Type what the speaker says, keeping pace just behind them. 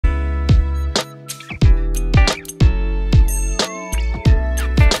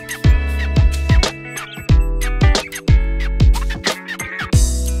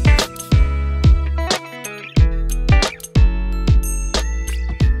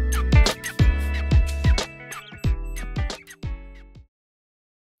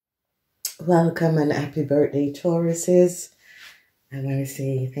Welcome and happy birthday, Tauruses. I want to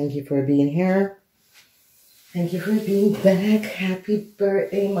say thank you for being here. Thank you for being back. Happy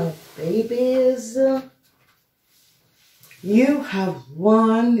birthday, my babies. You have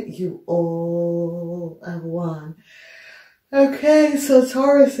won. You all have won. Okay, so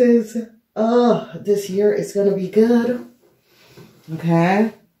Tauruses, this year is going to be good.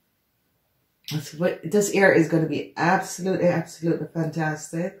 Okay. This year is going to be absolutely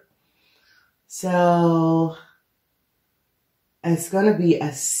fantastic. So it's going to be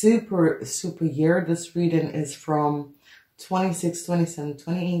a super year. This reading is from 26, 27,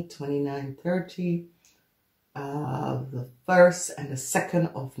 28, 29, 30, the 1st and the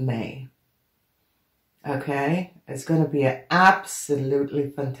 2nd of May. Okay, it's going to be an absolutely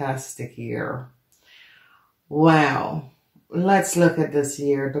fantastic year. Wow. Let's look at this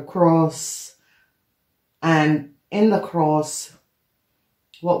year, the cross, and in the cross,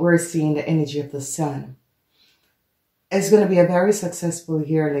 what we're seeing, the energy of the sun. It's going to be a very successful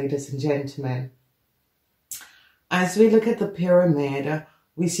year, ladies and gentlemen. As we look at the pyramid,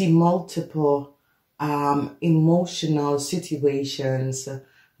 we see multiple emotional situations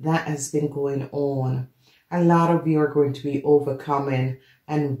that has been going on. A lot of you are going to be overcoming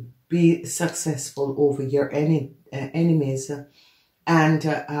and be successful over your enemies. And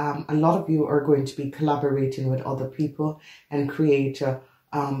a lot of you are going to be collaborating with other people and create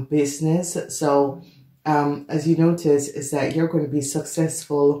business. So as you notice, is that you're going to be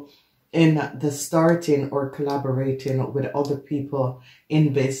successful in the starting or collaborating with other people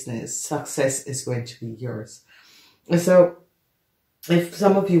in business. Success is going to be yours. So if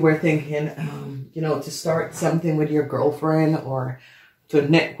some of you were thinking, to start something with your girlfriend or to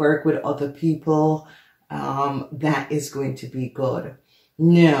network with other people, that is going to be good.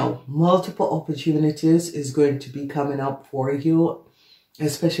 Now, multiple opportunities is going to be coming up for you,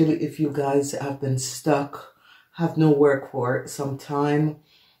 especially if you guys have been stuck, have no work for some time.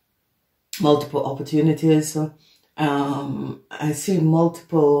 Multiple opportunities. I see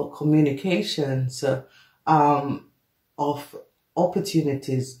multiple communications of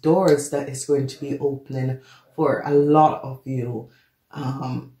opportunities, doors that is going to be opening for a lot of you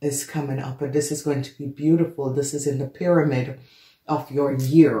is coming up. And this is going to be beautiful. This is in the pyramid of your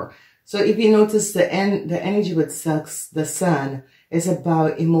year. So if you notice the energy with the sun is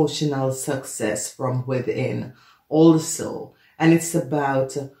about emotional success from within also. And it's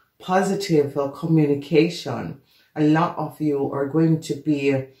about positive communication. A lot of you are going to be,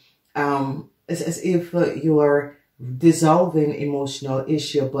 it's as if you are dissolving emotional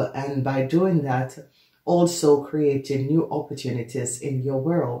issue, and by doing that, also creating new opportunities in your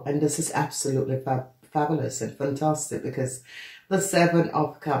world. And this is absolutely fabulous and fantastic, because the 7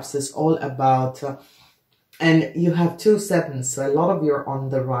 of Cups is all about, and you have 2 7s, so a lot of you are on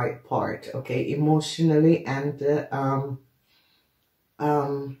the right part, okay, emotionally and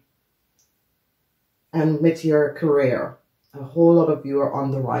with your career. A whole lot of you are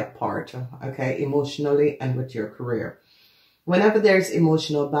on the right part, okay, emotionally and with your career. Whenever there's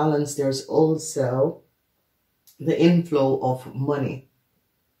emotional balance, there's also the inflow of money,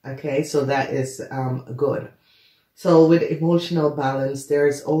 okay, so that is good. So with emotional balance,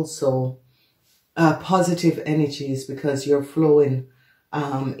 there's also positive energies because you're flowing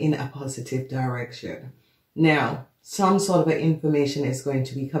in a positive direction. Now, some sort of information is going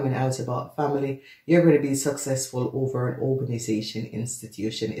to be coming out about family. You're going to be successful over an organization,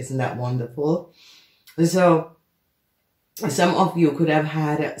 institution. Isn't that wonderful? So some of you could have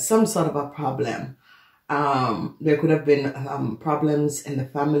had some sort of a problem. There could have been problems in the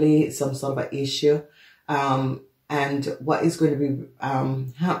family, some sort of an issue. And what is going to be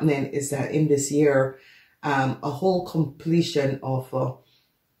happening is that in this year, a whole completion of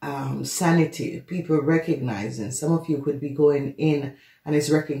sanity, people recognizing. Some of you could be going in and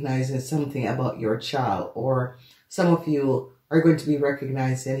is recognizing something about your child, or some of you are going to be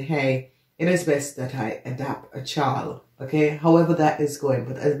recognizing, hey, it is best that I adopt a child, okay, however that is going.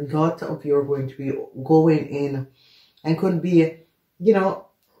 But a lot of you are going to be going in and could be,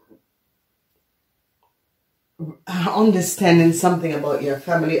 understanding something about your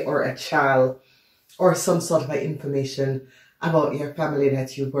family or a child, or some sort of information about your family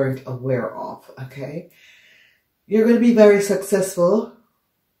that you weren't aware of, okay? You're going to be very successful.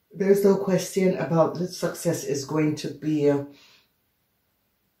 There's no question about this. Success is going to be,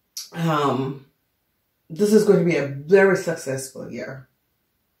 this is going to be a very successful year,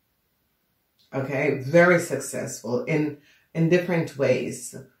 okay? Very successful in different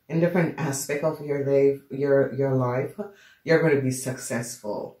ways, in different aspects of your life. You're going to be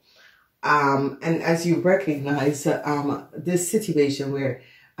successful. And as you recognize this situation where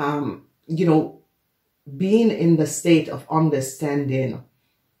you know, being in the state of understanding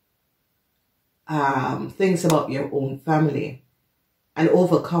things about your own family and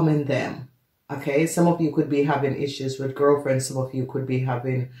overcoming them. Okay, some of you could be having issues with girlfriends. Some of you could be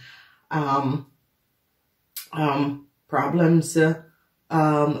having problems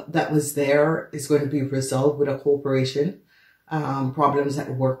that was there is going to be resolved with a corporation. Problems at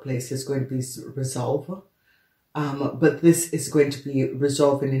the workplace is going to be resolved. But this is going to be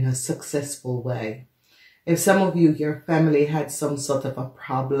resolving in a successful way. If some of you, your family had some sort of a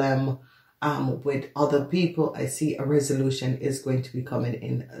problem with other people, I see a resolution is going to be coming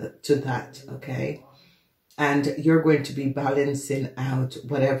in to that, okay? And you're going to be balancing out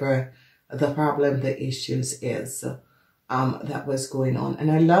whatever the problem, the issues is that was going on.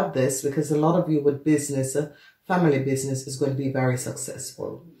 And I love this because a lot of you with business, family business is going to be very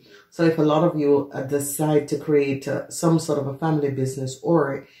successful. So if a lot of you decide to create some sort of a family business,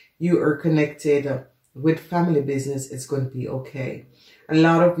 or you are connected with family business, it's going to be okay. A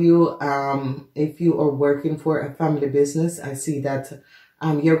lot of you, if you are working for a family business, I see that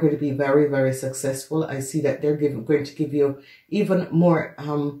you're going to be very, very successful. I see that they're going to give you even more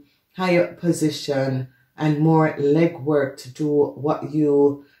higher position and more legwork to do what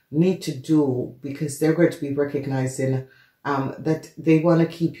you need to do, because they're going to be recognizing that they want to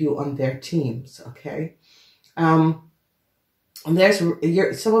keep you on their teams, okay? And some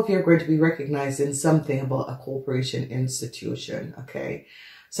of you are going to be recognizing something about a corporation institution, okay?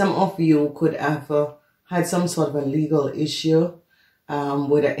 Some of you could have had some sort of a legal issue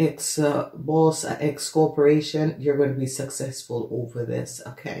with an ex-boss, an ex-corporation. You're going to be successful over this,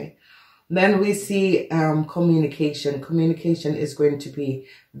 okay? Then we see communication. Communication is going to be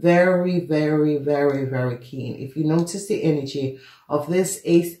very, very, very, very keen. If you notice the energy of this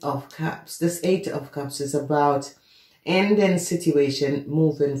Ace of Cups, this Eight of Cups is about ending situation,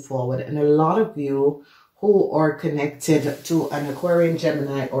 moving forward. And a lot of you who are connected to an Aquarian,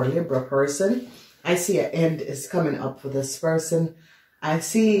 Gemini, or Libra person, I see an end is coming up for this person. I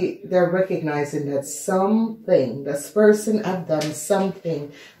see they're recognizing that this person have done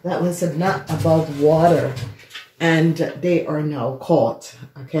something that was not above water, and they are now caught,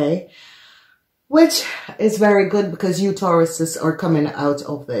 okay? Which is very good, because you Tauruses are coming out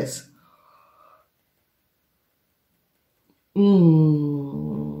of this.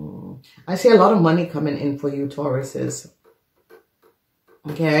 I see a lot of money coming in for you Tauruses,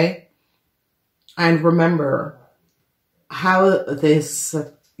 okay? And remember how this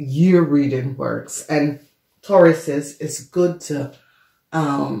year reading works. And Tauruses, it's good to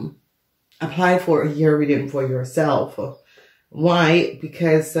apply for a year reading for yourself. Why?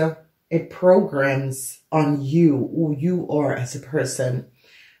 Because it programs on you, who you are as a person.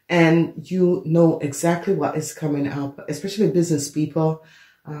 And you know exactly what is coming up, especially business people.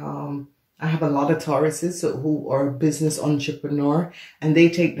 I have a lot of Tauruses who are business entrepreneur, and they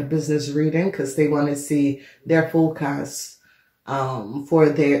take the business reading because they want to see their forecast for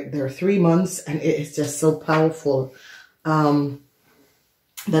their 3 months. And it is just so powerful that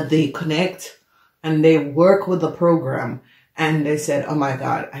they connect and they work with the program. And they said, oh my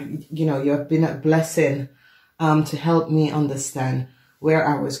God, you have been a blessing to help me understand where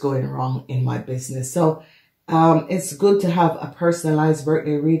I was going wrong in my business. So it's good to have a personalized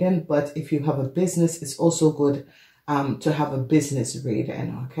birthday reading, but if you have a business, it's also good to have a business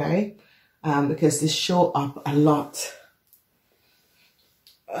reading, okay? Because this show up a lot.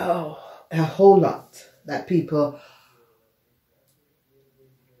 Oh, a whole lot that people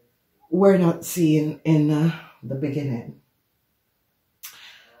were not seeing in the beginning.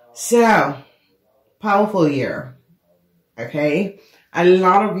 So, powerful year, okay? A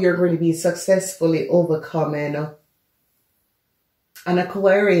lot of you are going to be successfully overcoming an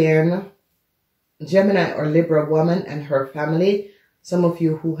Aquarian, Gemini, or Libra woman and her family. Some of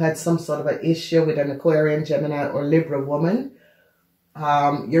you who had some sort of an issue with an Aquarian, Gemini, or Libra woman,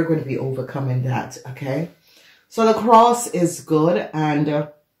 you're going to be overcoming that, okay? So the cross is good, and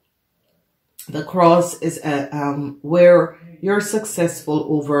the cross is where you're successful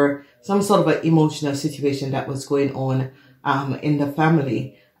over some sort of an emotional situation that was going on in the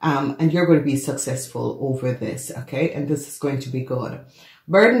family, and you're going to be successful over this, okay? And this is going to be good.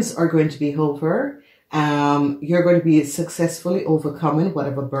 Burdens are going to be over. You're going to be successfully overcoming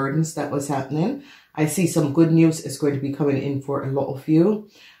whatever burdens that was happening. I see some good news is going to be coming in for a lot of you.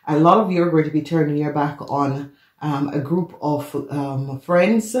 A lot of you are going to be turning your back on a group of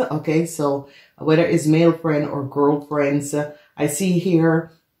friends, okay? So whether it's male friend or girlfriends, I see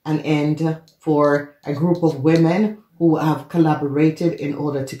here an end for a group of women who have collaborated in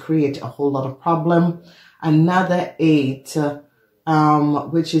order to create a whole lot of problem. Another 8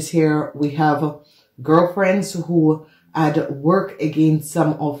 which is here. We have girlfriends who had work against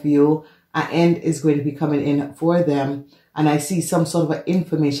some of you. An end is going to be coming in for them. And I see some sort of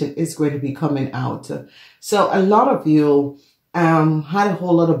information is going to be coming out. So a lot of you had a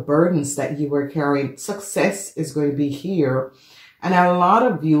whole lot of burdens that you were carrying. Success is going to be here. And a lot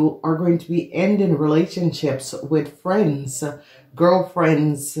of you are going to be ending relationships with friends,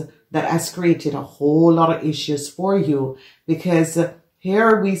 girlfriends that has created a whole lot of issues for you. Because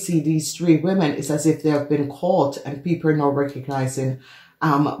here we see these three women. It's as if they have been caught and people are now recognizing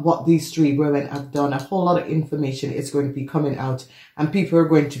what these three women have done. A whole lot of information is going to be coming out and people are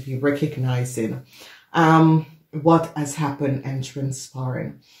going to be recognizing what has happened and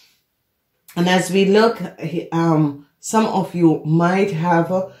transpiring. And as we look, some of you might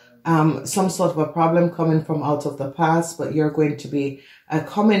have some sort of a problem coming from out of the past, but you're going to be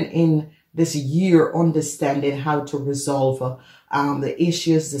coming in this year understanding how to resolve the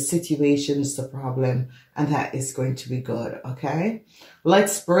issues, the situations, the problem, and that is going to be good, okay?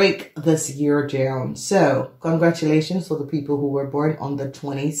 Let's break this year down. So, congratulations for the people who were born on the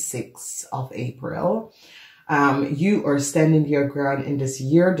 26th of April. You are standing your ground in this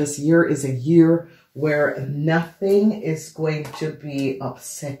year. This year is a year where nothing is going to be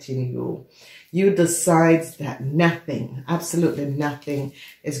upsetting you. You decide that nothing, absolutely nothing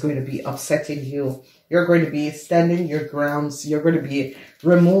is going to be upsetting you. You're going to be standing your grounds. You're going to be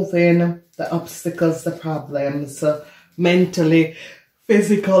removing the obstacles, the problems, mentally,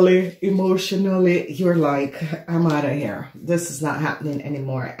 physically, emotionally. You're like, I'm out of here. This is not happening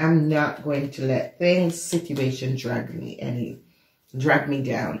anymore. I'm not going to let things, situation drag me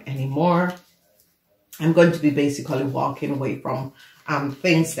down anymore. I'm going to be basically walking away from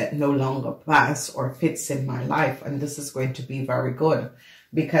things that no longer pass or fits in my life. And this is going to be very good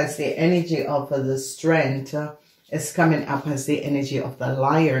because the energy of the strength is coming up as the energy of the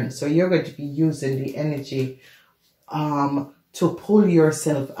lion. So you're going to be using the energy to pull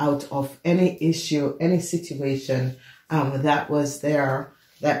yourself out of any issue, any situation that was there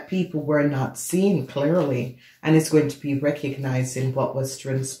that people were not seeing clearly. And it's going to be recognizing what was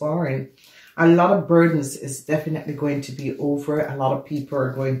transpiring. A lot of burdens is definitely going to be over. A lot of people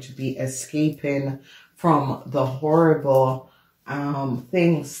are going to be escaping from the horrible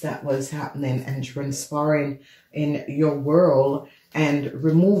things that was happening and transpiring in your world and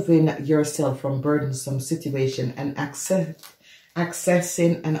removing yourself from burdensome situation and accessing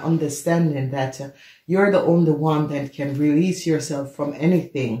and understanding that you're the only one that can release yourself from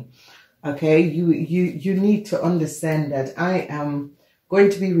anything. Okay, you need to understand that I am going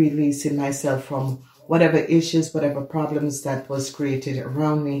to be releasing myself from whatever issues, whatever problems that was created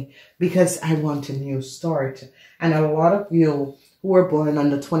around me because I want a new start. And a lot of you who were born on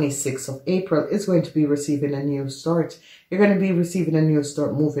the 26th of April is going to be receiving a new start. You're going to be receiving a new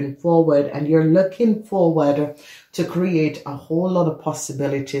start moving forward, and you're looking forward to create a whole lot of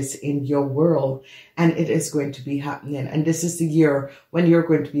possibilities in your world, and it is going to be happening. And this is the year when you're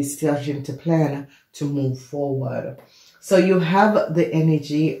going to be starting to plan to move forward. So you have the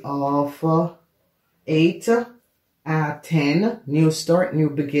energy of 8, 10, new start, new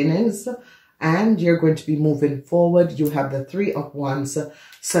beginnings, and you're going to be moving forward. You have the 3 of Wands,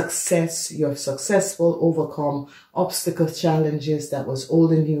 success. You're successful, overcome obstacle challenges that was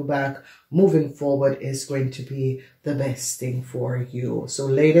holding you back. Moving forward is going to be the best thing for you. So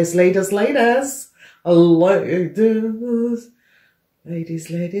ladies, so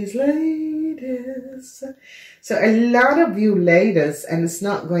a lot of you ladies, and it's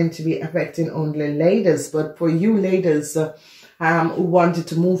not going to be affecting only ladies, but for you ladies who wanted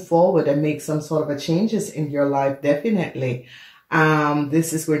to move forward and make some sort of a changes in your life, definitely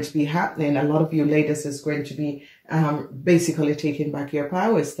this is going to be happening. A lot of you ladies is going to be basically taking back your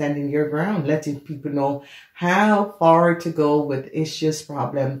power, standing your ground, letting people know how far to go with issues,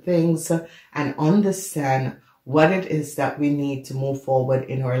 problem, things, and understand what it is that we need to move forward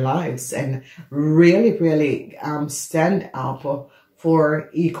in our lives and really stand up for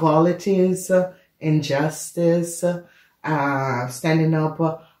equalities, injustice, standing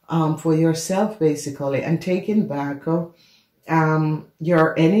up for yourself basically, and taking back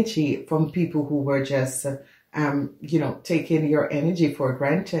your energy from people who were just taking your energy for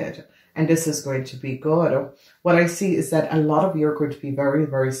granted. And this is going to be good. What I see is that a lot of you are going to be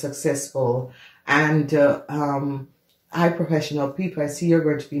very successful and high professional people. I see you're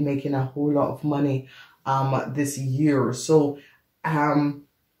going to be making a whole lot of money this year. So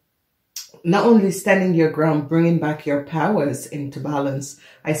not only standing your ground, bringing back your powers into balance,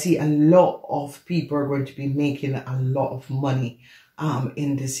 I see a lot of people are going to be making a lot of money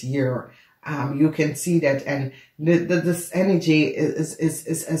in this year. You can see that, and this energy is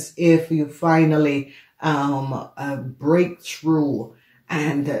as if you finally break through,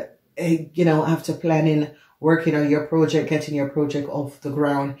 and after planning, working on your project, getting your project off the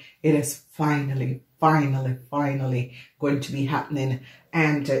ground, it is finally going to be happening,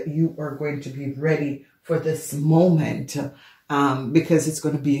 and you are going to be ready for this moment, because it's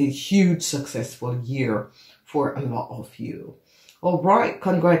going to be a huge successful year for a lot of you. All right,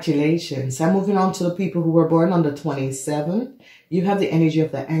 congratulations. I'm moving on to the people who were born on the 27th. You have the energy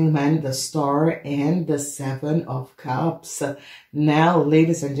of the Hangman, the Star, and the Seven of Cups. Now,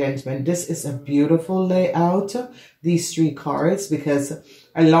 ladies and gentlemen, this is a beautiful layout, these three cards, because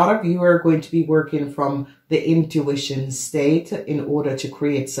a lot of you are going to be working from the intuition state in order to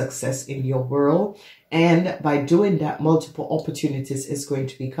create success in your world. And by doing that, multiple opportunities is going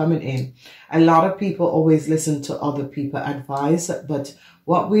to be coming in. A lot of people always listen to other people's advice, but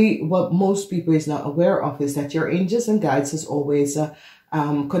what most people is not aware of is that your angels and guides is always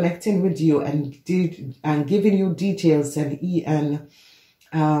connecting with you and giving you details and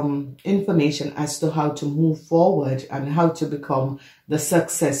information as to how to move forward and how to become the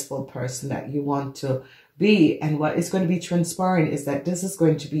successful person that you want to be. And what is going to be transpiring is that this is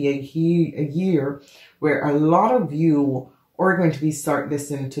going to be a year where a lot of you are going to be start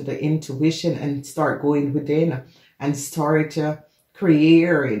listening to the intuition and start going within and start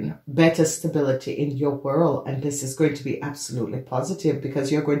creating better stability in your world. And this is going to be absolutely positive,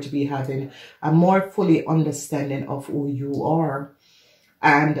 because you're going to be having a more fully understanding of who you are.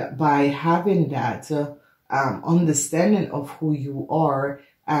 And by having that understanding of who you are,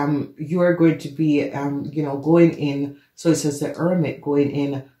 you are going to be, going in. So it says the Hermit going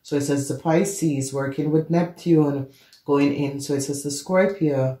in. So it says the Pisces working with Neptune going in. So it says the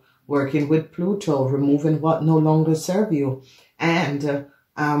Scorpio working with Pluto, removing what no longer serve you. And,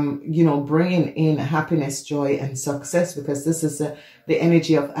 bringing in happiness, joy, and success, because this is the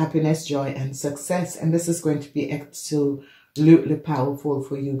energy of happiness, joy, and success. And this is going to be absolutely powerful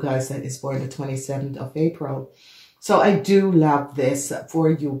for you guys that is born the 27th of April. So I do love this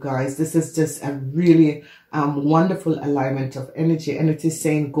for you guys. This is just a really wonderful alignment of energy. And it is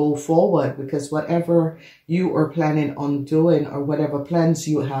saying go forward, because whatever you are planning on doing or whatever plans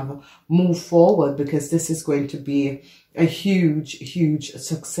you have, move forward, because this is going to be a huge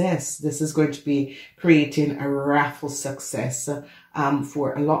success. This is going to be creating a raffle success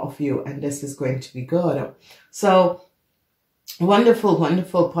for a lot of you. And this is going to be good. So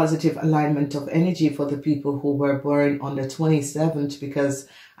wonderful positive alignment of energy for the people who were born on the 27th, because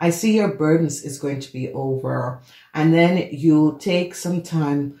I see your burdens is going to be over, and then you take some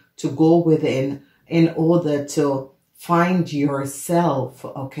time to go within in order to find yourself.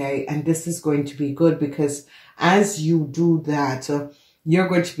 Okay, and this is going to be good, because as you do that, you're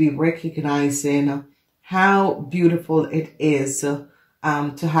going to be recognizing how beautiful it is to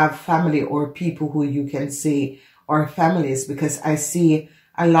have family or people who you can see or families, because I see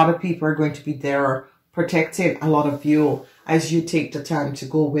a lot of people are going to be there protecting a lot of you as you take the time to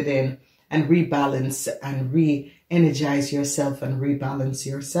go within and rebalance and re-energize yourself and rebalance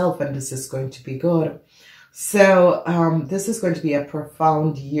yourself. And this is going to be good. So this is going to be a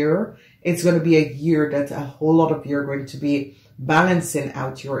profound year. It's going to be a year that a whole lot of you are going to be balancing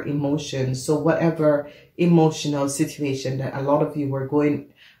out your emotions. So whatever emotional situation that a lot of you were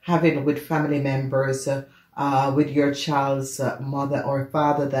having with family members, with your child's mother or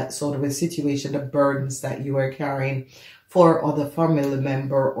father, that sort of a situation, the burdens that you are carrying for other family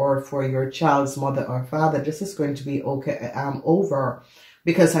member or for your child's mother or father, this is going to be over,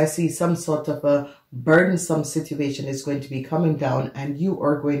 because I see some sort of a burdensome situation is going to be coming down, and you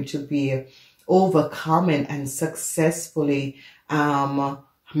are going to be overcoming and successfully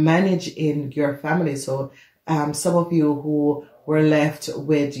managing your family. So some of you who were left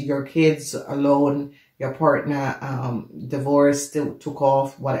with your kids alone, your partner divorced, took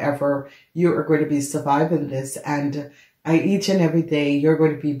off, whatever, you are going to be surviving this. And each and every day, you're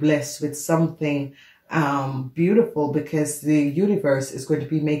going to be blessed with something beautiful, because the universe is going to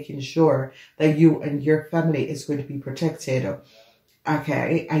be making sure that you and your family is going to be protected.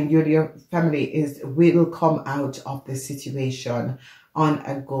 Okay, and your family will come out of this situation on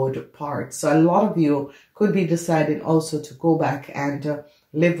a good part. So a lot of you could be deciding also to go back and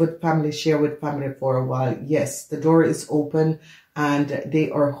live with family, share with family for a while. Yes, the door is open, and they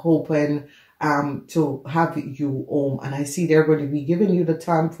are hoping to have you home. And I see they're going to be giving you the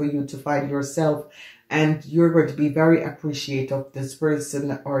time for you to find yourself, and you're going to be very appreciative of this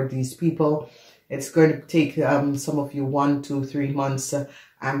person or these people. It's going to take some of you 1, 2, 3 months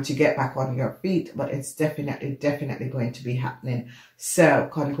to get back on your feet, but it's definitely going to be happening. So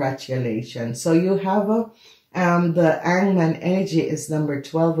congratulations. So you have the Hangman energy is number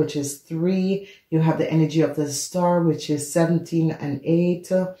 12, which is 3. You have the energy of the Star, which is 17 and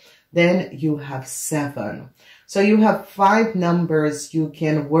 8. Then you have 7. So you have 5 numbers you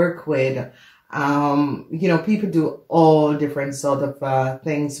can work with. You know, people do all different sort of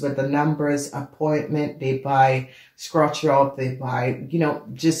things with the numbers. Appointment, they buy scratch out, they buy, you know,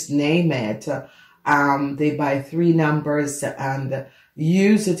 just name it. They buy 3 numbers and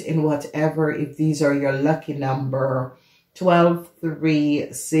use it in whatever, if these are your lucky number, 12,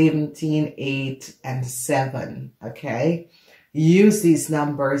 3, 17, 8, and 7, okay? Use these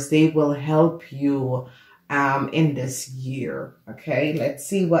numbers. They will help you in this year, okay? Let's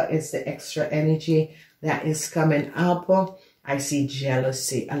see what is the extra energy that is coming up. I see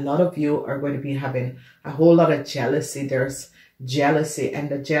jealousy. A lot of you are going to be having a whole lot of jealousy. There's jealousy, and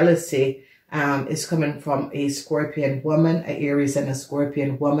the jealousy is coming from a Scorpion woman, an Aries and a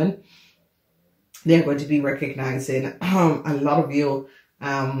Scorpion woman. They're going to be recognizing a lot of you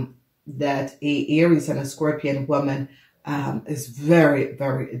that a Aries and a Scorpion woman is very,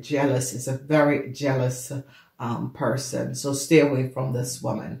 very jealous. Is a very jealous person. So stay away from this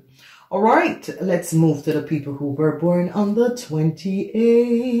woman. All right, let's move to the people who were born on the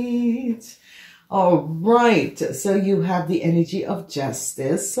 28th. All right, so you have the energy of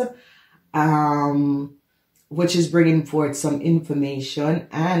justice, which is bringing forth some information.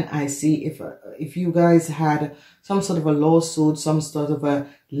 And I see if you guys had some sort of a lawsuit, some sort of a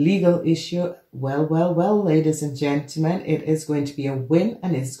legal issue, well, ladies and gentlemen, it is going to be a win,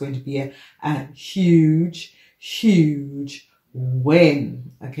 and it's going to be a huge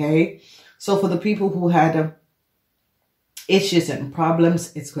win, okay? So for the people who had issues and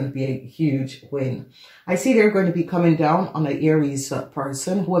problems, it's going to be a huge win. I see they're going to be coming down on an Aries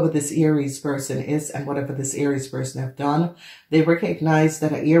person, whoever this Aries person is, and whatever this Aries person have done. They recognize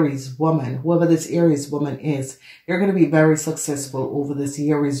that an Aries woman, whoever this Aries woman is, you're going to be very successful over this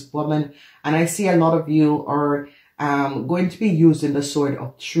Aries woman. And I see a lot of you are going to be using the sword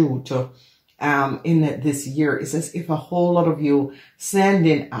of truth in this year. It's as if a whole lot of you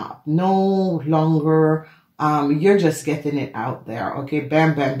standing up, no longer you're just getting it out there, okay?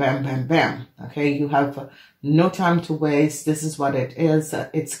 Bam, bam, bam, bam, bam, okay? You have no time to waste. This is what it is.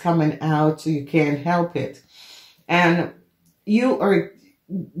 It's coming out, so you can't help it. And you are,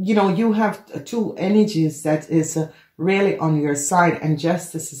 you know, you have 2 energies that is really on your side, and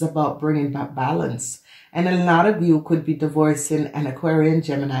justice is about bringing back balance. And a lot of you could be divorcing an Aquarian,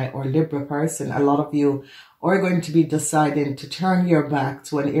 Gemini, or Libra person. A lot of you are going to be deciding to turn your back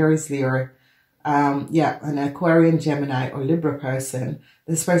to an Aries, Leo, an Aquarian, Gemini, or Libra person.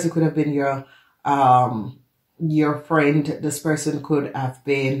 This person could have been your friend. This person could have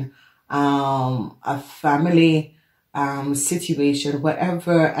been a family situation,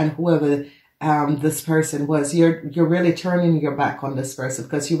 whatever, and whoever this person was. You're really turning your back on this person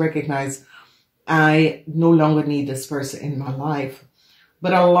because you recognize, I no longer need this person in my life.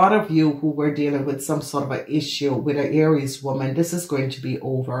 But a lot of you who were dealing with some sort of an issue with an Aries woman, this is going to be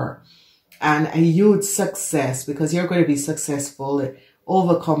over. And a huge success, because you're going to be successful,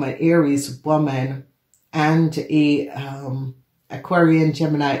 overcome an Aries woman and a Aquarian,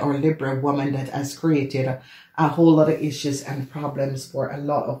 Gemini, or Libra woman that has created a whole lot of issues and problems for a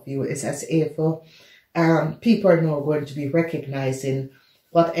lot of you. It's as if people are now going to be recognizing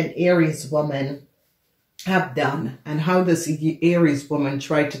what an Aries woman have done, and how this Aries woman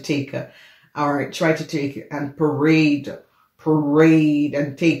tried to take and parade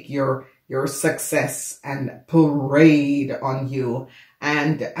and take your success and parade on you.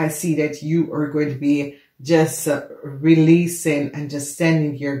 And I see that you are going to be just releasing and just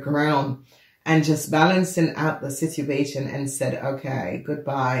standing your ground and just balancing out the situation and said, okay,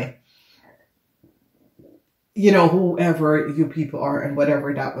 goodbye. You know, whoever you people are and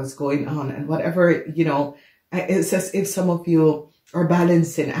whatever that was going on and whatever, you know, it's as if some of you are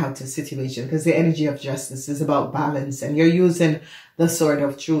balancing out the situation, because the energy of justice is about balance, and you're using the sword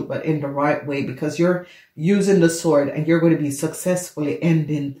of truth, but in the right way, because you're using the sword and you're going to be successfully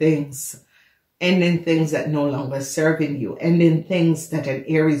ending things that no longer serving you, ending things that an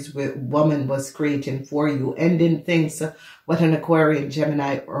Aries woman was creating for you, ending things what an Aquarian,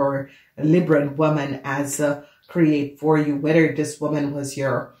 Gemini, or a Libra woman as create for you, whether this woman was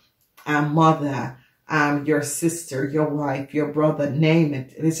your mother, your sister, your wife, your brother, name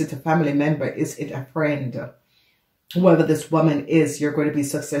it. Is it a family member? Is it a friend? whoever this woman is, you're going to be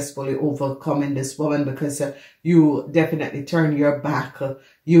successfully overcoming this woman, because you definitely turn your back,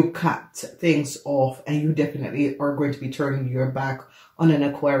 you cut things off, and you definitely are going to be turning your back on an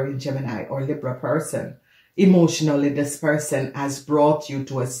Aquarian, Gemini, or Libra person. Emotionally, this person has brought you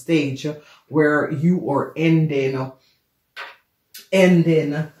to a stage where you are ending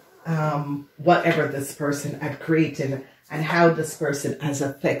whatever this person had created, and how this person has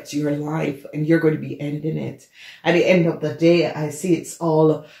affected your life, and you're going to be ending it. At the end of the day, I see it's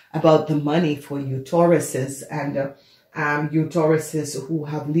all about the money for you Tauruses, and you Tauruses who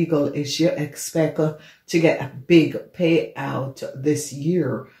have legal issue expect to get a big payout this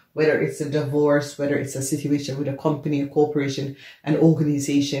year, whether it's a divorce, whether it's a situation with a company, a corporation, an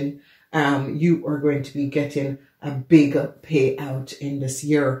organization. You are going to be getting a big payout in this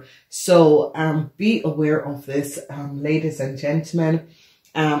year. So be aware of this, ladies and gentlemen.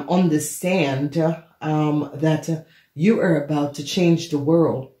 Understand that you are about to change the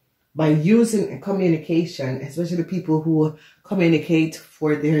world by using communication, especially people who communicate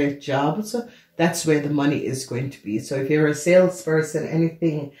for their jobs. That's where the money is going to be. So if you're a salesperson,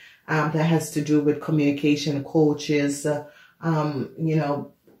 anything that has to do with communication, coaches, you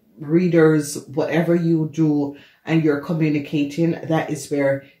know, readers, whatever you do, and you're communicating, that is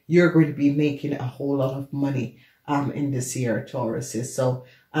where you're going to be making a whole lot of money in this year, Tauruses. So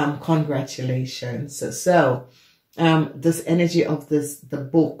congratulations. So this energy of the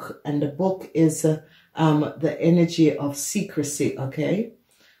book, and the book is the energy of secrecy, okay?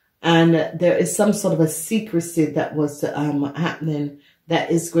 And there is some sort of a secrecy that was happening that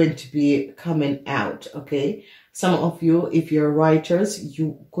is going to be coming out, okay? Some of you, if you're writers,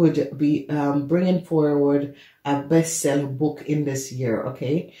 you could be bringing forward a bestseller book in this year,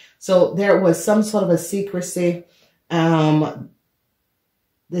 okay? So there was some sort of a secrecy, the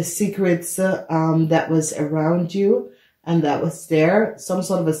secrets that was around you and that was there. Some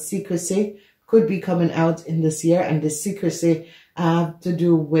sort of a secrecy could be coming out in this year, and the secrecy to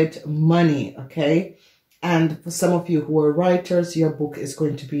do with money, okay? And for some of you who are writers, your book is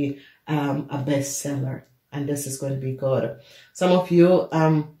going to be a bestseller. And this is going to be good. Some of you,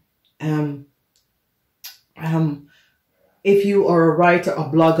 if you are a writer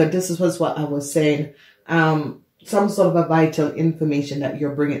or blogger, this was what I was saying. Some sort of a vital information that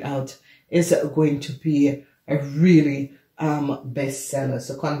you're bringing out is going to be a really bestseller.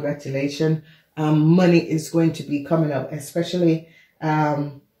 So congratulations. Money is going to be coming up, especially,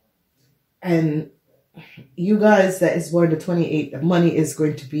 and you guys that is born the 28th, money is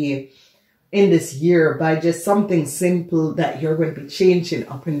going to be in this year by just something simple that you're going to be changing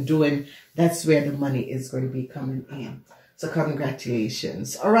up and doing. That's where the money is going to be coming in. So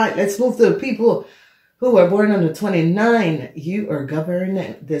congratulations. All right, let's move to the people who are born on the 29th. You are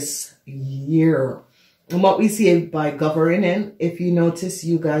governing this year. And what we see by governing, if you notice,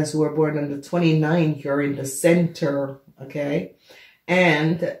 you guys who are born on the 29th, you're in the center, okay?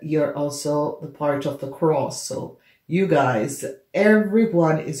 And you're also the part of the cross. So you guys,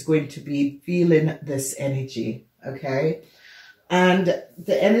 everyone is going to be feeling this energy, okay? And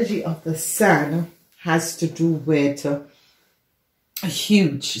the energy of the sun has to do with a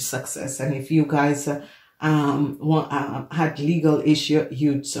huge success. And if you guys had legal issue,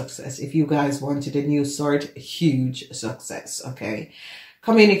 huge success. If you guys wanted a new start, huge success, okay?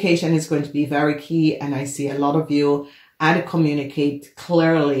 Communication is going to be very key. And I see a lot of you had to communicate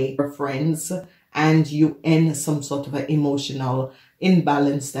clearly with friends, and you end some sort of an emotional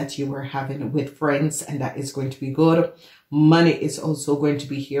imbalance that you were having with friends, and that is going to be good. Money is also going to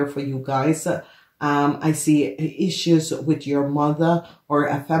be here for you guys. I see issues with your mother or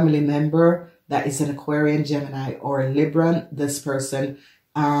a family member that is an Aquarian, Gemini, or a Libra. This person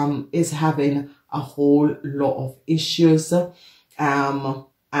is having a whole lot of issues, and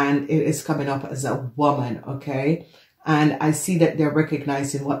it is coming up as a woman, okay? And I see that they're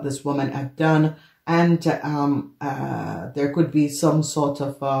recognizing what this woman had done. And there could be some sort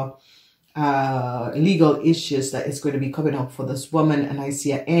of legal issues that is going to be coming up for this woman. And I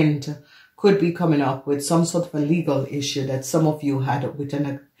see an end could be coming up with some sort of a legal issue that some of you had with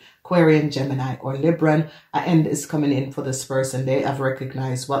an Aquarian, Gemini, or Libra. An end is coming in for this person. They have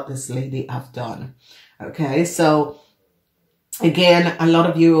recognized what this lady have done. Okay, so again, a lot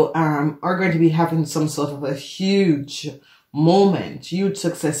of you are going to be having some sort of a huge moment, huge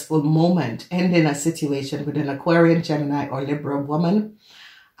successful moment, ending a situation with an Aquarian, Gemini, or Libra woman,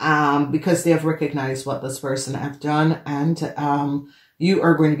 because they have recognized what this person have done, and you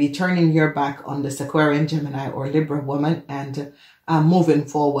are going to be turning your back on this Aquarian, Gemini, or Libra woman and moving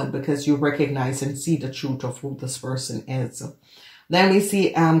forward because you recognize and see the truth of who this person is. Then we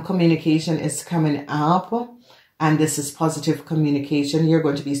see communication is coming up. and this is positive communication. You're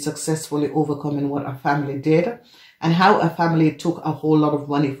going to be successfully overcoming what a family did and how a family took a whole lot of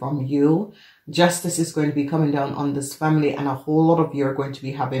money from you. Justice is going to be coming down on this family, and a whole lot of you are going to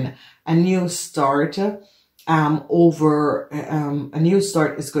be having a new start. A new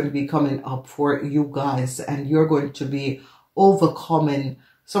start is going to be coming up for you guys, and you're going to be overcoming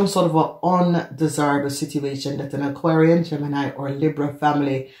some sort of an undesirable situation that an Aquarian, Gemini, or Libra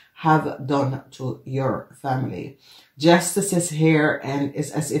family have done to your family. Justice is here, and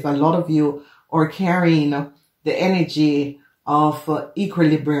it's as if a lot of you are carrying the energy of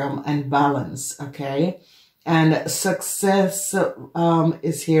equilibrium and balance, okay? And success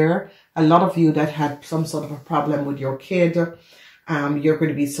is here. A lot of you that had some sort of a problem with your kid, you're going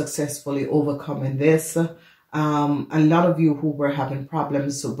to be successfully overcoming this. A lot of you who were having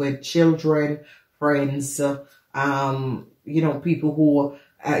problems with children, friends, you know, people who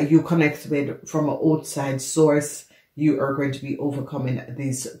you connect with from an outside source, you are going to be overcoming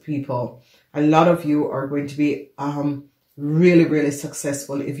these people. A lot of you are going to be really, really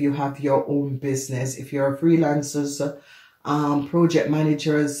successful if you have your own business. If you're freelancers, project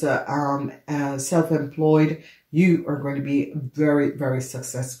managers, self-employed, you are going to be very, very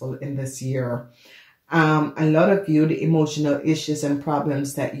successful in this year. A lot of you, the emotional issues and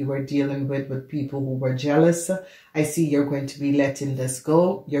problems that you were dealing with people who were jealous, I see you're going to be letting this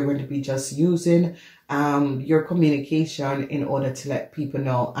go. You're going to be just using your communication in order to let people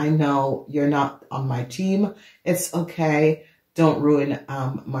know, I know you're not on my team. It's okay. Don't ruin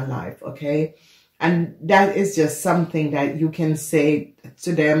my life, okay? And that is just something that you can say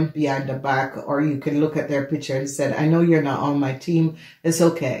to them behind the back, or you can look at their picture and say, I know you're not on my team. It's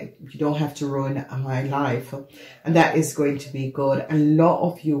okay. You don't have to ruin my life. And that is going to be good. A lot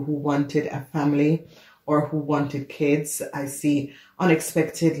of you who wanted a family or who wanted kids, I see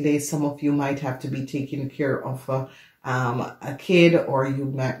unexpectedly, some of you might have to be taking care of a kid, or you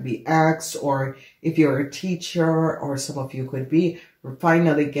might be asked, or if you're a teacher, or some of you could be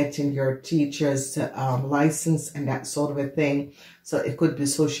finally getting your teacher's license and that sort of a thing. So it could be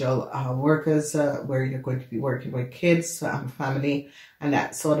social workers where you're going to be working with kids, family, and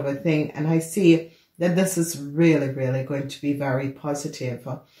that sort of a thing. And I see that this is really, really going to be very positive.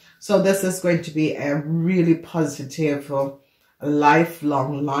 So this is going to be a really positive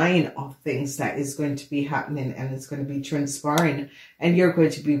lifelong line of things that is going to be happening, and it's going to be transpiring, and you're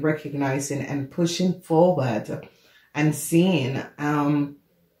going to be recognizing and pushing forward and seeing,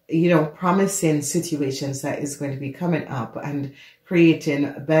 you know, promising situations that is going to be coming up and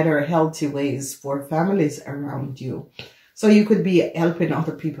creating better, healthy ways for families around you. So you could be helping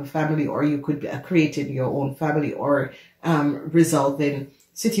other people's family, or you could be creating your own family, or resolving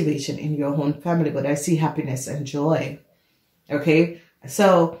situation in your own family. But I see happiness and joy. Okay,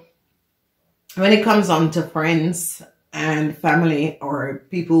 so when it comes on to friends and family, or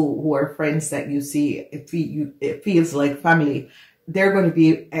people who are friends that you see, it feels like family, they're going to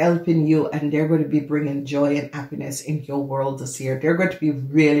be helping you, and they're going to be bringing joy and happiness in your world this year. They're going to be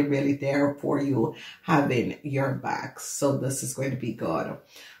really, really there for you, having your back. So this is going to be good.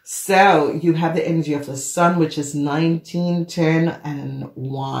 So you have the energy of the sun, which is 19, 10, and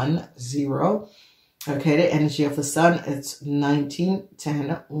 1, 0. Okay, the energy of the sun, it's 19,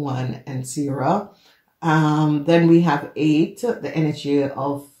 10, 1, and 0. Then we have 8, the energy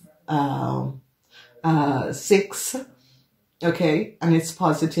of 6. Okay, and it's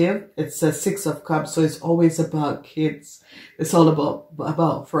positive. It's a 6 of cups, so it's always about kids. It's all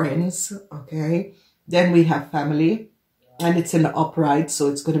about friends. Okay, then we have family, and it's in the upright, so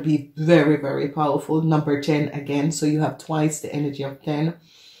it's going to be very, very powerful. Number 10 again, so you have twice the energy of 10.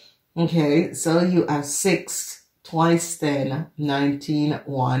 Okay, so you have 6, twice 10, 19,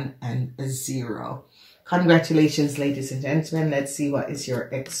 1, and 0. Congratulations, ladies and gentlemen. Let's see what is your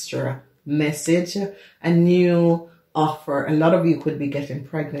extra message. A new offer. A lot of you could be getting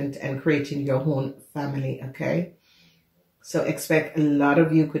pregnant and creating your own family, okay? So expect a lot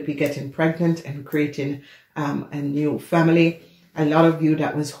of you could be getting pregnant and creating a new family. A lot of you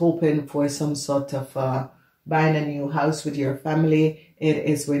that was hoping for some sort of buying a new house with your family, it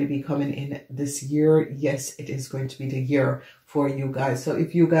is going to be coming in this year. Yes, it is going to be the year for you guys. So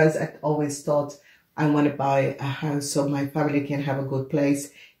if you guys had always thought, I want to buy a house so my family can have a good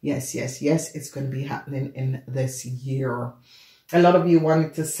place, yes, yes, yes, it's going to be happening in this year. A lot of you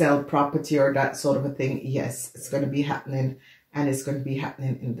wanted to sell property or that sort of a thing. Yes, it's going to be happening, and it's going to be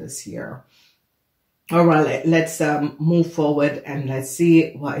happening in this year. All right, let's move forward and let's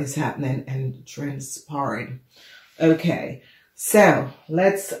see what is happening and transpiring. Okay, so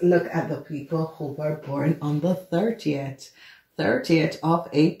let's look at the people who were born on the 30th of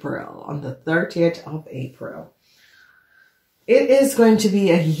April. On the 30th of April. It is going to be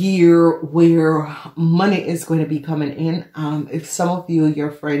a year where money is going to be coming in. If some of you,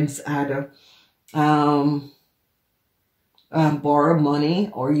 your friends had borrow money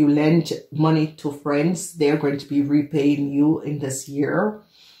or you lend money to friends, they're going to be repaying you in this year.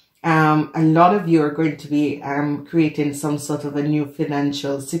 A lot of you are going to be creating some sort of a new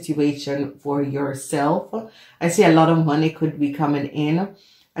financial situation for yourself. I see a lot of money could be coming in.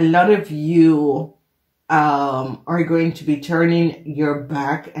 A lot of you are going to be turning your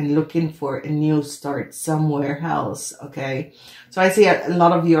back and looking for a new start somewhere else. Okay. So I see a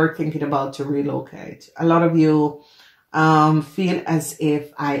lot of you are thinking about to relocate. A lot of you feel as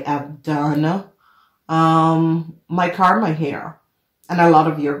if I have done my karma here. And a lot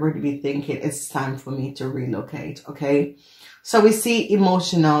of you are going to be thinking it's time for me to relocate. Okay. So we see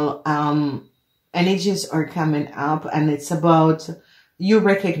emotional energies are coming up, and it's about you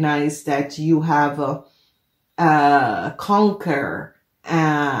recognize that you have conquer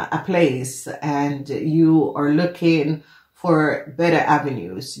a place and you are looking for better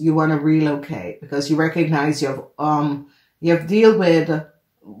avenues. You want to relocate because you recognize you have dealt with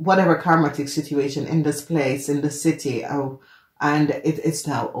whatever karmatic situation in this place, in the city, and it's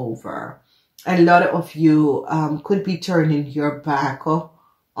now over. A lot of you could be turning your back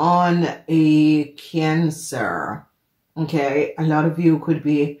on a Cancer. Okay, a lot of you could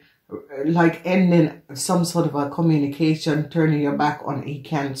be like ending some sort of a communication, turning your back on a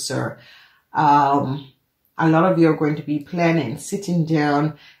Cancer. A lot of you are going to be planning, sitting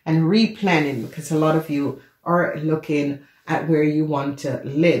down and replanning, because a lot of you are looking at where you want to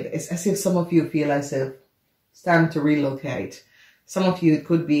live. It's as if some of you feel as if it's time to relocate. Some of you, it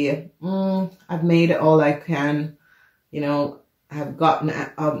could be, I've made all I can, you know, I've gotten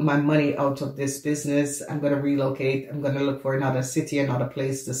my money out of this business. I'm going to relocate. I'm going to look for another city, another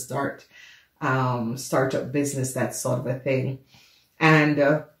place to start a business, that sort of a thing. And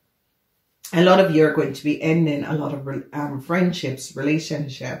a lot of you are going to be ending a lot of friendships,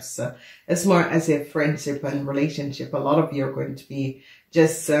 relationships. It's more as a friendship and relationship. A lot of you are going to be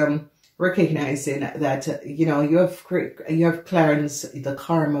just recognizing that, you know, you have cleansed the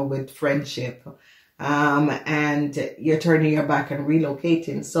karma with friendship. And you're turning your back and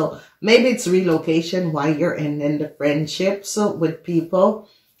relocating. So maybe it's relocation while you're ending the friendships with people,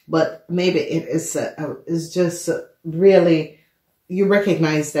 but maybe it is just really, you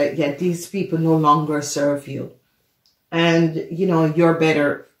recognize that, yeah, these people no longer serve you. And, you know, you're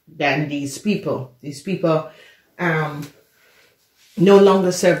better than these people. These people no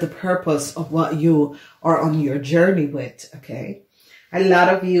longer serve the purpose of what you are on your journey with, okay? A lot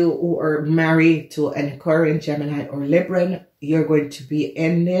of you who are married to an Aquarian, Gemini, or Libran, you're going to be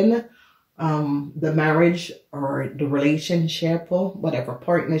ending the marriage or the relationship or whatever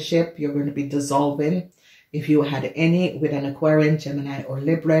partnership. You're going to be dissolving. If you had any with an Aquarian, Gemini, or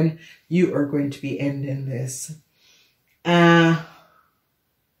Libran, you are going to be ending this. Yep.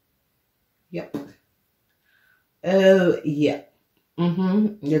 Oh, yeah.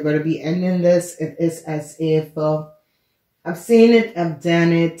 You're going to be ending this. It is as if... I've seen it, I've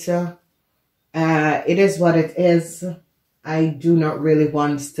done it. It is what it is. I do not really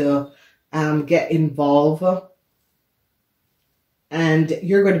want to get involved. And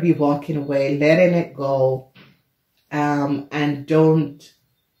you're going to be walking away, letting it go. And don't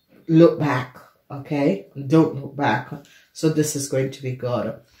look back, okay? Don't look back. So this is going to be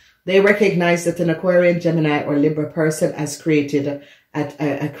good. They recognize that an Aquarian, Gemini, or Libra person has created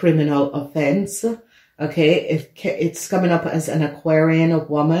a criminal offense. Okay, it's coming up as an Aquarian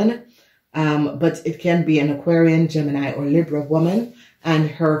woman, but it can be an Aquarian, Gemini, or Libra woman, and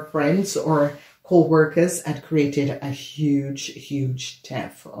her friends or co-workers had created a huge, huge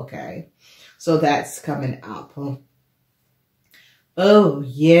theft, okay? So that's coming up. Oh,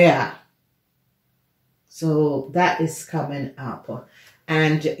 yeah. So that is coming up.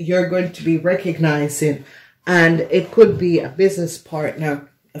 And you're going to be recognizing, and it could be a business partner,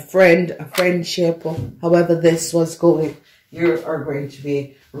 a friend, a friendship, or however this was going, you are going to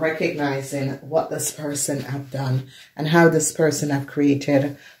be recognizing what this person have done and how this person have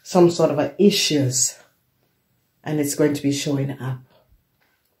created some sort of issues, and it's going to be showing up.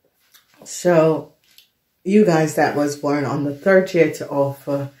 So you guys that was born on the 30th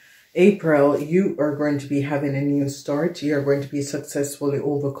of April, you are going to be having a new start. You're going to be successfully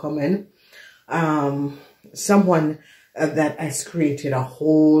overcoming someone that has created a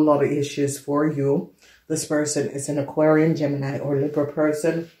whole lot of issues for you. This person is an Aquarian, Gemini, or Libra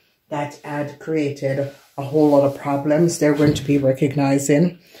person that had created a whole lot of problems. They're going to be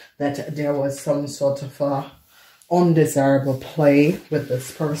recognizing that there was some sort of undesirable play with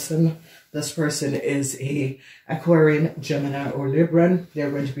this person. this person is a Aquarian, Gemini, or Libran,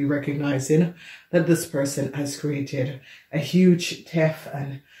 they're going to be recognizing that this person has created a huge theft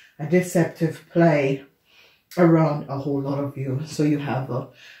and a deceptive play around a whole lot of you. So you have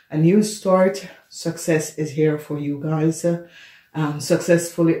a new start. Success is here for you guys.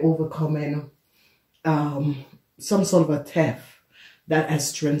 Successfully overcoming some sort of a theft that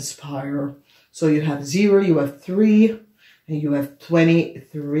has transpired. So you have 0, you have 3, and you have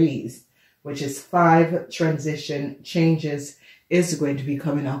 23s, which is 5 transition changes is going to be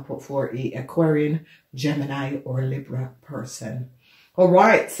coming up for a Aquarian, Gemini, or Libra person. All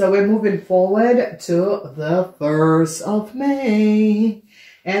right, so we're moving forward to the 1st of May.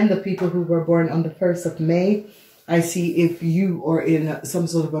 And the people who were born on the 1st of May, I see if you are in some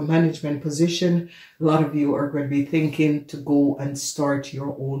sort of a management position, a lot of you are going to be thinking to go and start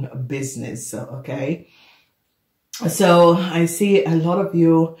your own business, okay? So I see a lot of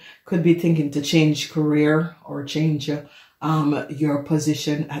you could be thinking to change career or change your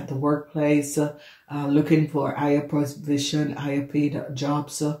position at the workplace, looking for higher position, higher paid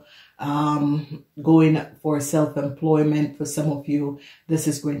jobs, going for self-employment. For some of you, this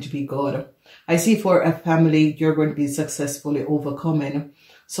is going to be good. I see for a family, you're going to be successfully overcoming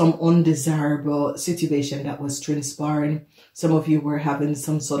some undesirable situation that was transpiring. Some of you were having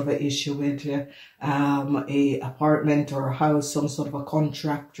some sort of an issue with a apartment or a house, some sort of a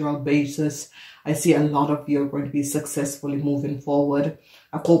contractual basis. I see a lot of you are going to be successfully moving forward.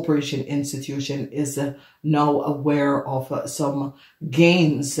 A corporation institution is now aware of some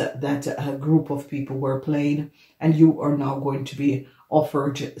games that a group of people were playing, and you are now going to be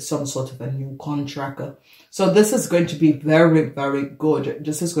offered some sort of a new contract. So this is going to be very, very good.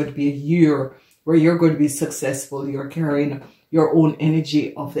 This is going to be a year where you're going to be successful. You're carrying your own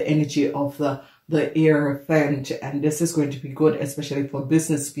energy of the Hierophant, and this is going to be good, especially for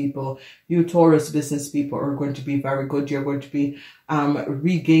business people. You Taurus business people are going to be very good. You're going to be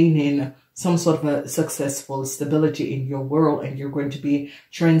regaining some sort of a successful stability in your world, and you're going to be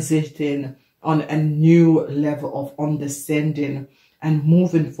transiting on a new level of understanding and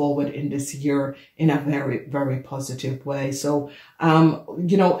moving forward in this year in a very, very positive way. So,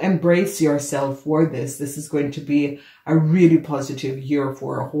 you know, embrace yourself for this. This is going to be a really positive year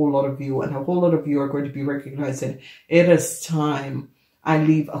for a whole lot of you. And a whole lot of you are going to be recognizing it is time I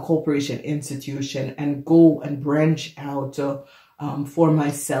leave a corporation institution and go and branch out for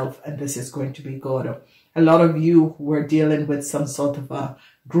myself. And this is going to be good. A lot of you who are dealing with some sort of a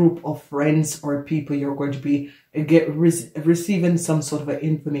group of friends or people, you're going to be receiving some sort of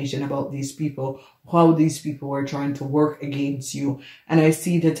information about these people, how these people are trying to work against you. And I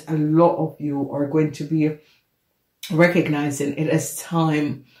see that a lot of you are going to be recognizing it is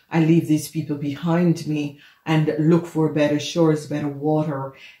time I leave these people behind me and look for better shores, better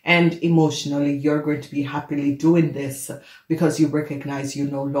water. And emotionally, you're going to be happily doing this because you recognize you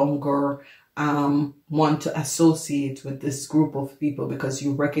no longer want to associate with this group of people because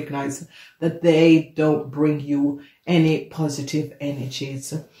you recognize that they don't bring you any positive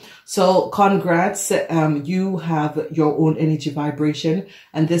energies. So congrats, you have your own energy vibration,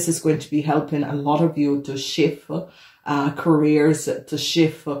 and this is going to be helping a lot of you to shift careers, to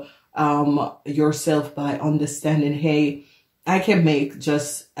shift yourself by understanding, hey, I can make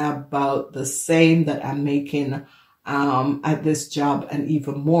just about the same that I'm making at this job and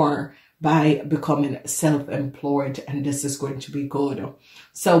even more by becoming self-employed, and this is going to be good.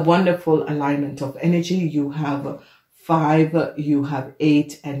 So wonderful alignment of energy. You have 5, you have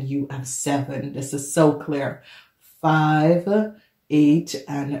 8, and you have 7. This is so clear. 5, 8,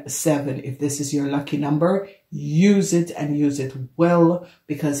 and 7. If this is your lucky number, use it and use it well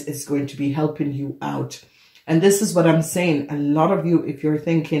because it's going to be helping you out. And this is what I'm saying. A lot of you, if you're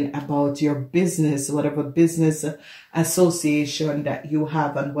thinking about your business, whatever business association that you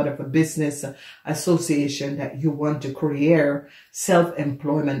have and whatever business association that you want to create,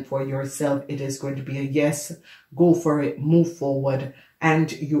 self-employment for yourself, it is going to be a yes. Go for it, move forward,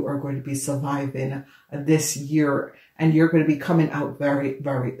 and you are going to be surviving this year, and you're going to be coming out very,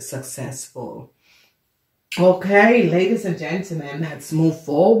 very successful. Okay, ladies and gentlemen, let's move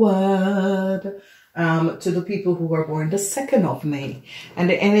forward. To the people who were born the 2nd of May. And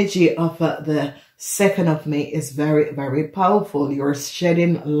the energy of the 2nd of May is very, very powerful. You're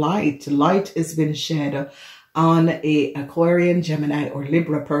shedding light. Light has been shed on a Aquarian, Gemini, or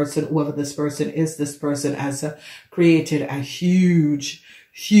Libra person. Whoever this person is, this person has created a huge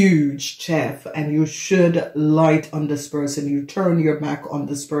theft, and you should light on this person. You turn your back on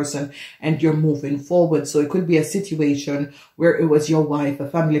this person and you're moving forward. So it could be a situation where it was your wife, a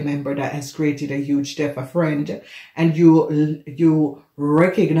family member that has created a huge theft, a friend, and you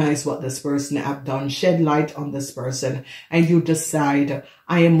recognize what this person have done, shed light on this person, and you decide,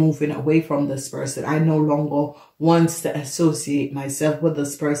 I am moving away from this person. I no longer want to associate myself with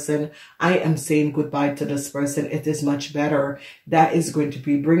this person. I am saying goodbye to this person. It is much better. That is going to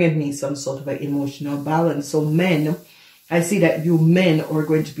be bringing me some sort of an emotional balance. So men, I see that you men are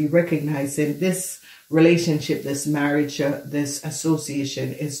going to be recognizing this relationship, this marriage, this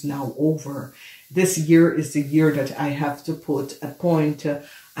association is now over. This year is the year that I have to put a point and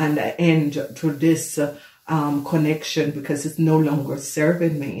an end to this connection, because it's no longer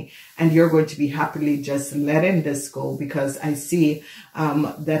serving me, and you're going to be happily just letting this go, because I see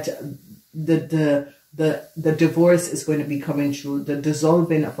that the divorce is going to be coming through, the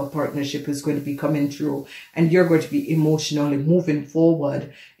dissolving of a partnership is going to be coming through, and you're going to be emotionally moving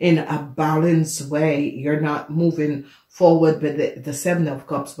forward in a balanced way. You're not moving forward with the Seven of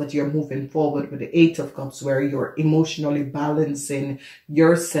Cups, but you're moving forward with the Eight of Cups, where you're emotionally balancing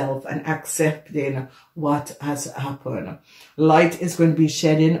yourself and accepting what has happened. Light is going to be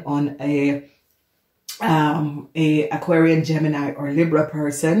shedding on a Aquarian, Gemini, or Libra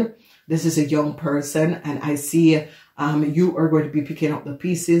person. This is a young person, and I see you are going to be picking up the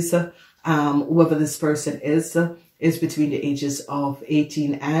pieces. Whoever this person is between the ages of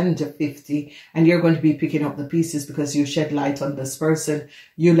 18 and 50, and you're going to be picking up the pieces because you shed light on this person.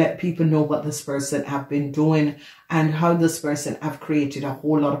 You let people know what this person have been doing and how this person have created a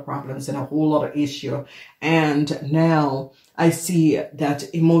whole lot of problems and a whole lot of issue. And now I see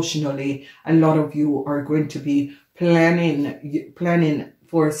that emotionally, a lot of you are going to be planning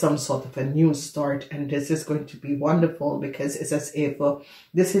for some sort of a new start, and this is going to be wonderful, because it's as if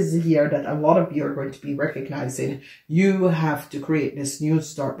this is the year that a lot of you are going to be recognizing you have to create this new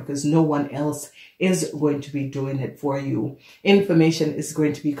start, because no one else is going to be doing it for you. Information is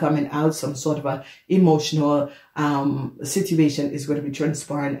going to be coming out, some sort of a emotional situation is going to be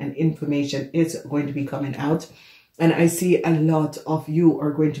transpiring, and information is going to be coming out. And I see a lot of you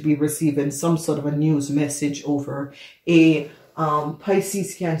are going to be receiving some sort of a news message over a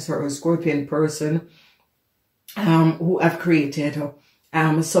Pisces, Cancer, or Scorpion person who have created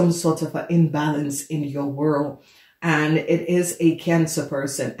some sort of an imbalance in your world. And it is a Cancer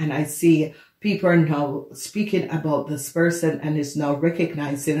person. And I see people are now speaking about this person and is now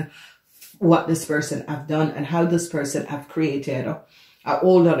recognizing what this person have done and how this person have created a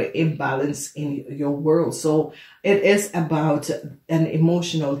whole lot of imbalance in your world. So it is about an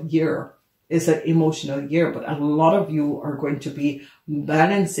emotional year. It's an emotional year, but a lot of you are going to be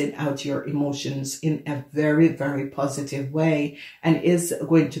balancing out your emotions in a very, very positive way, and is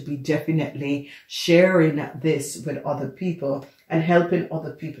going to be definitely sharing this with other people and helping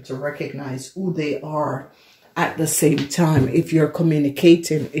other people to recognize who they are at the same time. If you're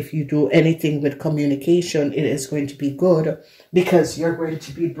communicating, if you do anything with communication, it is going to be good, because you're going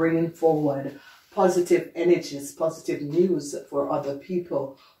to be bringing forward positive energies, positive news for other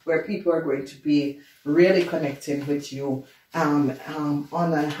people, where people are going to be really connecting with you on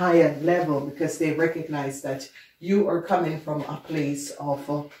a higher level, because they recognize that you are coming from a place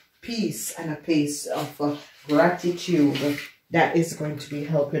of peace and a place of gratitude that is going to be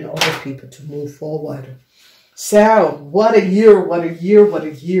helping other people to move forward. So what a year, what a year, what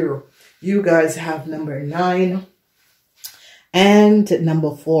a year. You guys have number 9 and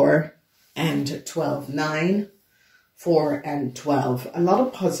number 4 and 12. 9, 4, and 12. A lot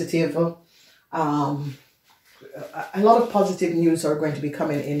of positive news are going to be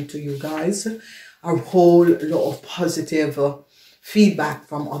coming into you guys. A whole lot of positive feedback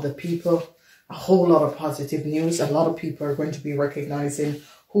from other people. A whole lot of positive news. A lot of people are going to be recognizing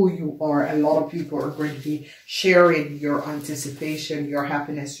who you are. A lot of people are going to be sharing your anticipation, your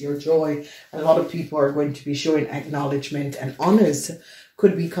happiness, your joy. A lot of people are going to be showing acknowledgement, and honors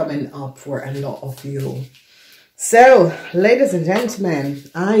could be coming up for a lot of you. So, ladies and gentlemen,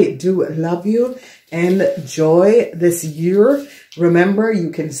 I do love you. Enjoy this year. Remember,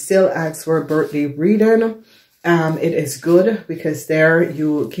 you can still ask for a birthday reading. It is good because there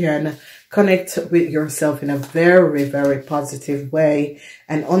you can connect with yourself in a very, very positive way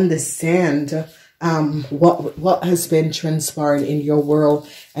and understand what has been transpiring in your world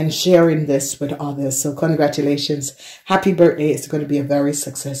and sharing this with others. So congratulations. Happy birthday. It's going to be a very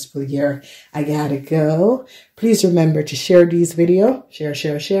successful year. I gotta go. Please remember to share these videos.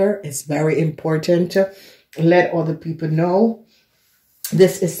 Share. It's very important. Let other people know.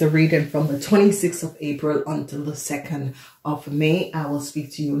 This is the reading from the 26th of April until the 2nd of May. I will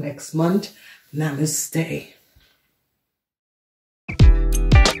speak to you next month. Namaste.